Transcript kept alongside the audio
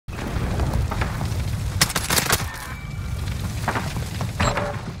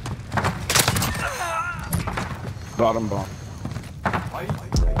Bottom bomb.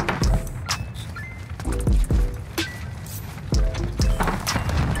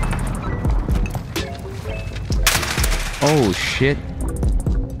 Oh shit.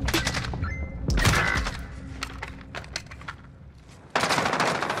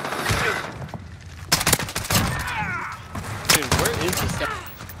 Dude, where is this guy?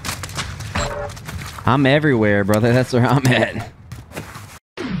 I'm everywhere, brother. That's where I'm at.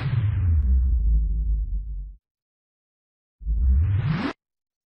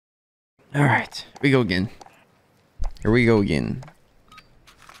 All right, here we go again. Here we go again.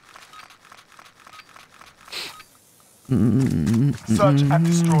 Search and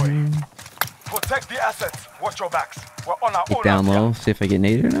destroy. Protect the assets. Watch your backs. We're on our Get own. down out low, here. see if I get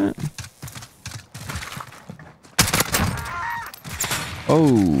naded or not.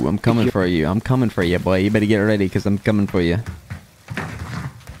 Oh, I'm coming for you. I'm coming for you, boy. You better get ready, because I'm coming for you.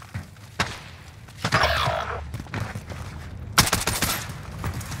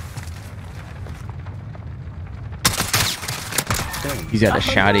 He's got a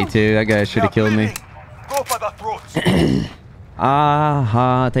shotty, too. That guy should have killed me. Go for the throat.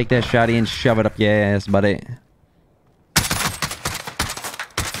 Aha, take that shotty and shove it up your ass, buddy.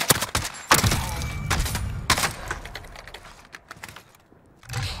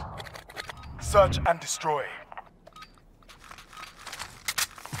 Search and destroy.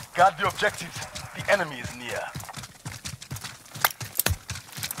 Guard the objectives. The enemy is near.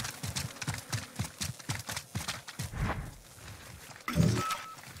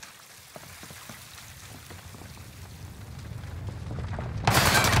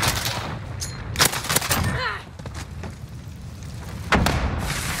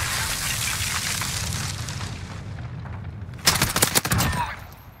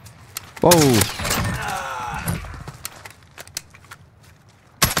 Whoa.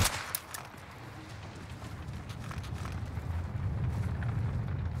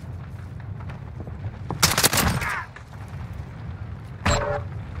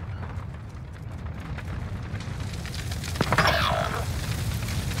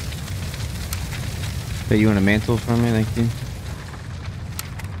 So you want a mantle from me? Thank you.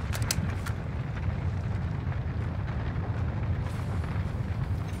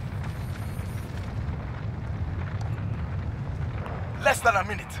 Less than a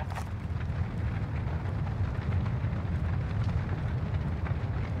minute.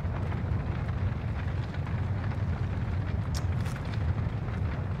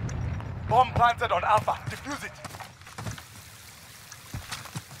 Bomb planted on Alpha. Defuse it.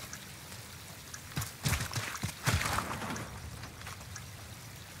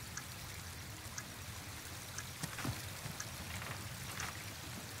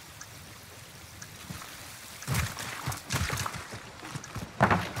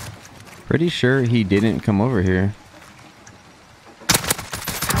 Pretty sure he didn't come over here.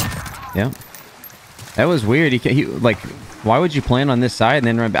 Yep. That was weird. He like, why would you plan on this side and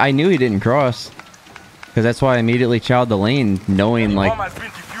then run? I knew he didn't cross, because that's why I immediately chowed the lane, knowing like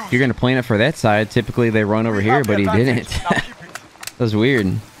you're gonna plan it for that side. Typically they run over here, but he didn't. That was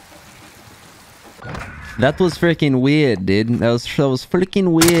weird. That was freaking weird, dude. That was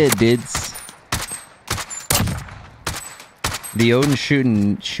freaking weird, dudes. The Odin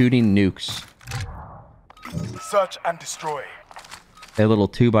shooting nukes. Search and destroy. That little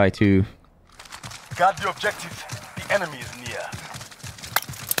 2x2. Guard the objectives. The enemy is near.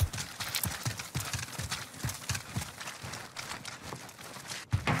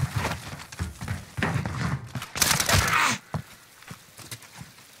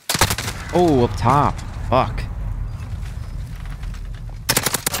 Oh, up top. Fuck.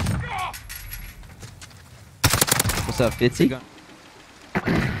 What's up, Fitzy?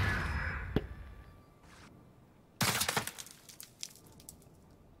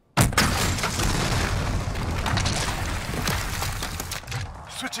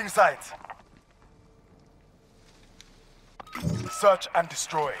 Switching sides. Search and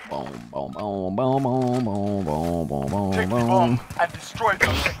destroy. Boom, boom, boom, boom, boom, boom, boom, boom, boom, Take the bomb and destroy the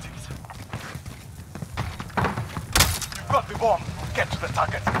objectives. You've got the bomb. Get to the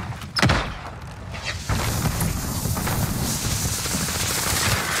target.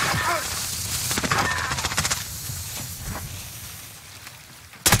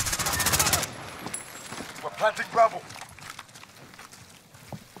 We're planting Bravo.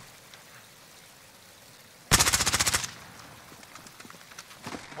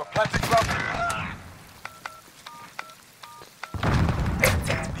 We're planting Bravo.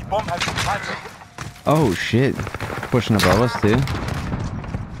 The bomb has been planted. Oh shit. Pushing above us too.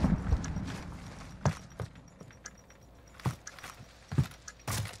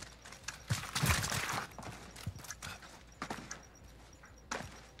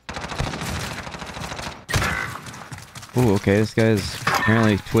 Ooh, okay, this guy's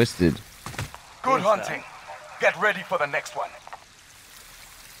apparently twisted. Good hunting. Get ready for the next one.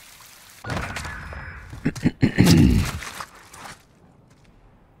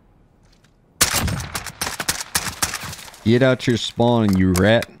 Get out your spawn, you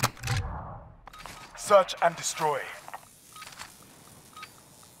rat. Search and destroy.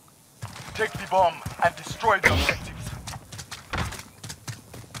 Take the bomb and destroy the objectives.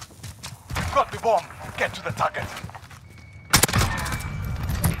 Got the bomb. Get to the target.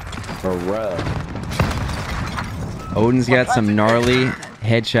 Bro. Odin's got some gnarly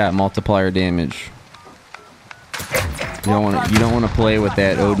headshot multiplier damage. You don't want to play with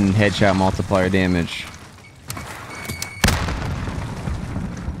that Odin headshot multiplier damage.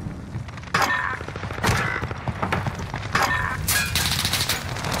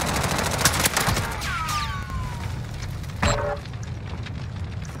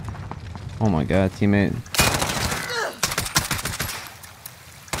 Oh my god, teammate.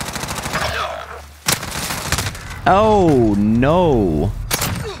 Oh no.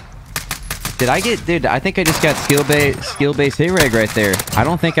 Dude, I think I just got skill based hit reg right there. I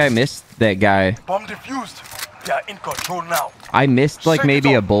don't think I missed that guy. Bomb defused. They are in control now. I missed like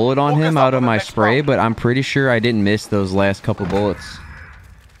maybe a bullet on him out of my spray, but I'm pretty sure I didn't miss those last couple bullets.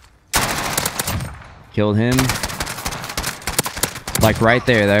 Killed him. Like right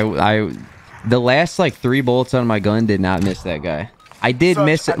there. The last like 3 bullets out of my gun did not miss that guy. I did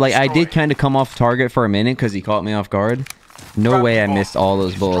miss it. Like I did kind of come off target for a minute because he caught me off guard. No way I missed all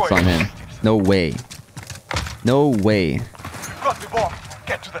those bullets on him. No way. No way. Got the bomb.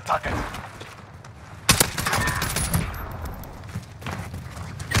 Get to the target.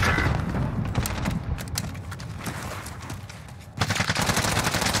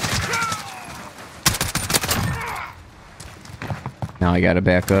 Now I gotta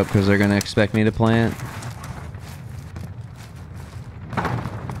back up because they're gonna expect me to plant.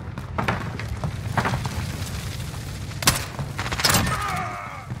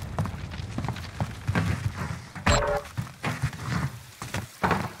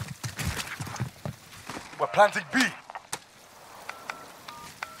 We're planting B.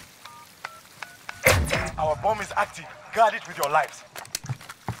 Our bomb is active. Guard it with your lives.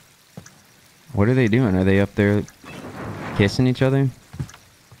 What are they doing? Are they up there kissing each other?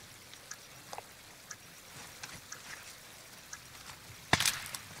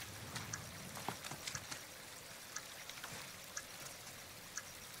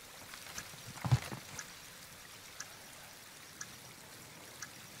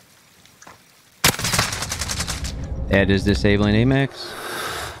 That is disabling AMAX.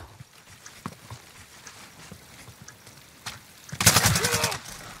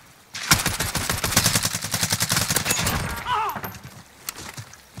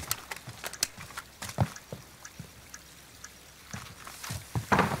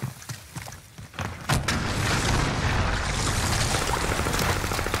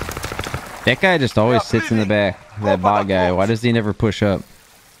 That guy just always sits in the back. That bot guy. Why does he never push up?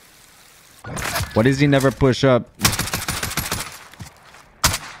 Why does he never push up?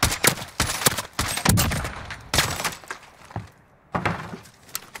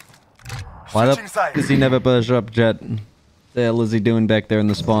 Why the f does he never push up, Jet? The hell is he doing back there in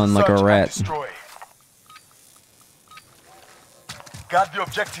the spawn like a rat? Guard the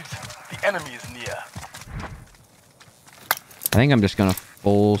objectives. The enemy is near. I think I'm just gonna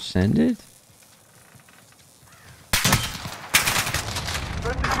full send it.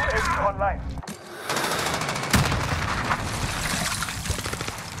 22 AV online.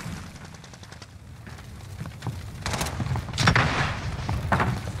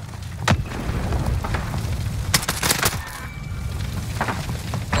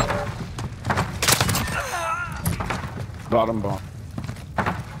 Bottom bomb.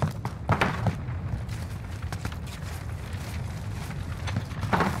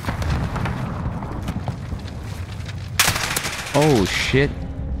 Oh shit.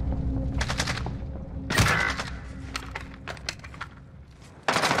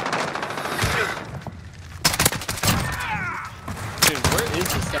 Dude, where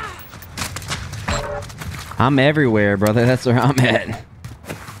is this guy? I'm everywhere, brother. That's where I'm at.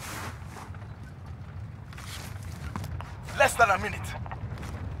 Less than a minute.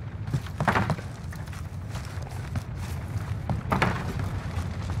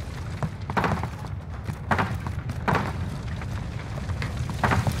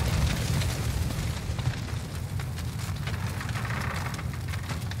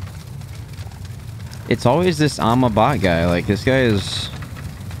 It's always this I'm a bot guy. Like, this guy is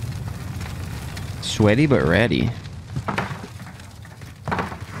sweaty but ready.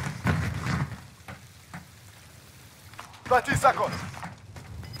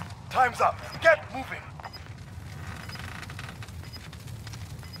 Time's up. Get moving.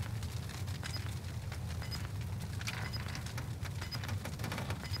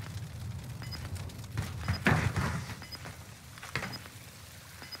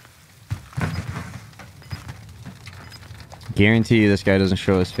 Guarantee you this guy doesn't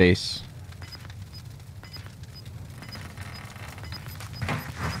show his face.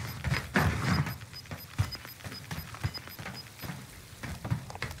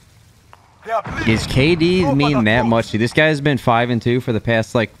 Is KD mean that much? This guy's been 5-2 for the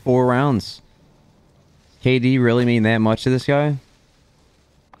past like 4 rounds. KD really mean that much to this guy?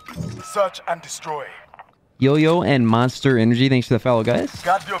 Search and destroy. Yo-Yo and Monster Energy, thanks for the follow, guys.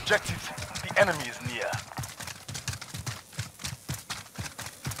 Guard the objective. The enemy is near.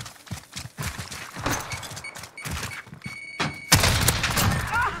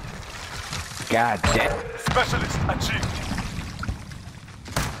 God damn. Specialist achieved.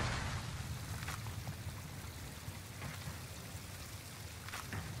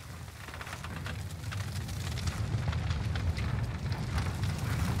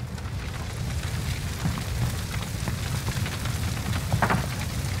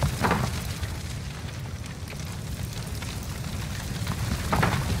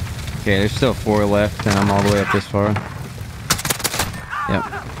 Okay, there's still 4 left, and I'm all the way up this far. Yep.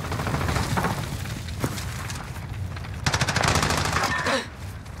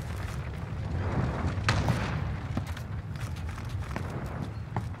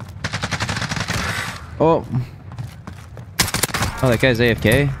 Oh. Oh, that guy's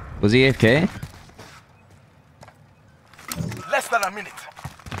AFK? Was he AFK? Less than a minute.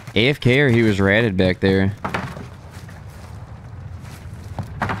 AFK or he was ratted back there?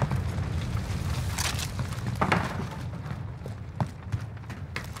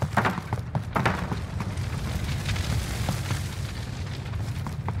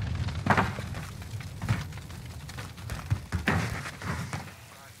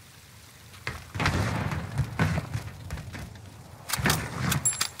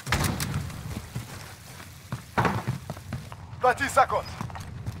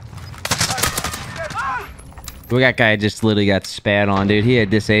 We got guy just literally got spat on, dude. He had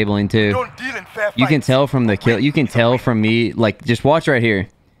disabling too. Don't deal in fair You can fights. tell from the kill. You can tell from me. Like, just watch right here.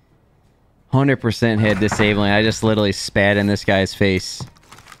 100% had disabling. I just literally spat in this guy's face.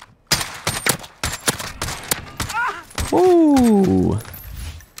 Ooh.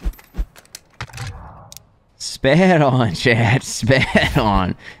 Spat on, chat. Spat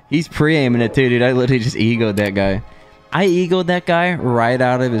on. He's pre-aiming it too, dude. I literally just egoed that guy. I egoed that guy right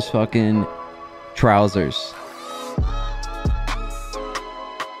out of his fucking trousers.